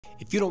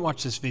If you don't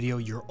watch this video,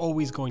 you're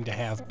always going to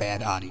have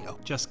bad audio.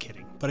 Just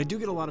kidding. But I do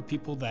get a lot of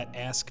people that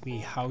ask me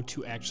how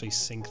to actually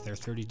sync their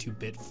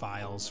 32-bit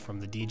files from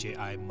the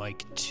DJI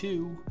Mic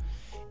 2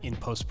 in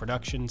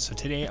post-production. So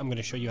today I'm going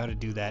to show you how to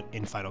do that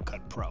in Final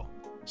Cut Pro.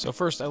 So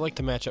first, I like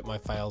to match up my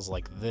files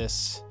like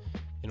this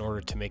in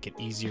order to make it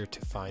easier to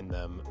find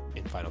them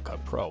in Final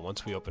Cut Pro.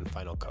 Once we open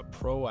Final Cut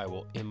Pro, I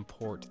will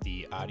import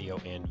the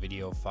audio and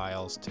video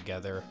files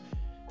together.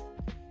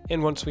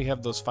 And once we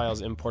have those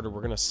files imported,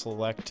 we're going to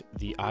select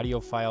the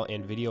audio file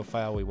and video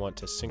file we want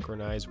to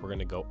synchronize. We're going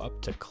to go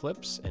up to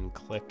Clips and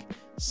click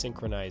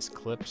Synchronize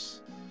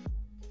Clips.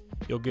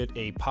 You'll get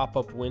a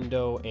pop-up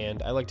window,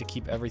 and I like to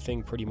keep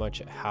everything pretty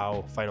much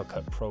how Final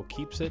Cut Pro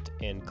keeps it,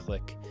 and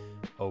click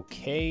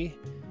OK.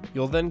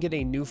 You'll then get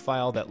a new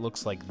file that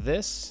looks like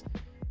this,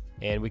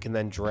 and we can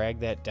then drag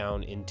that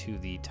down into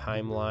the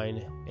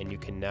timeline, and you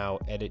can now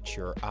edit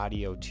your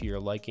audio to your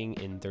liking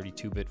in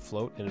 32-bit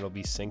float, and it'll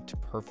be synced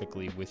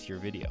perfectly with your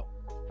video.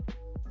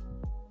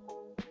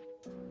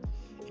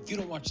 If you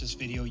don't watch this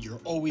video,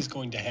 you're always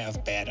going to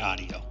have bad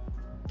audio.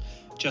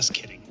 Just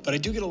kidding. But I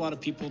do get a lot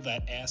of people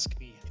that ask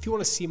me, if you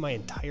want to see my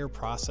entire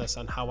process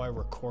on how I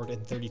record in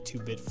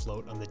 32-bit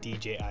float on the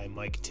DJI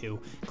Mic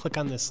 2, click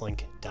on this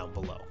link down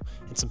below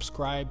and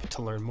subscribe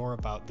to learn more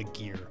about the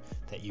gear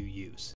that you use.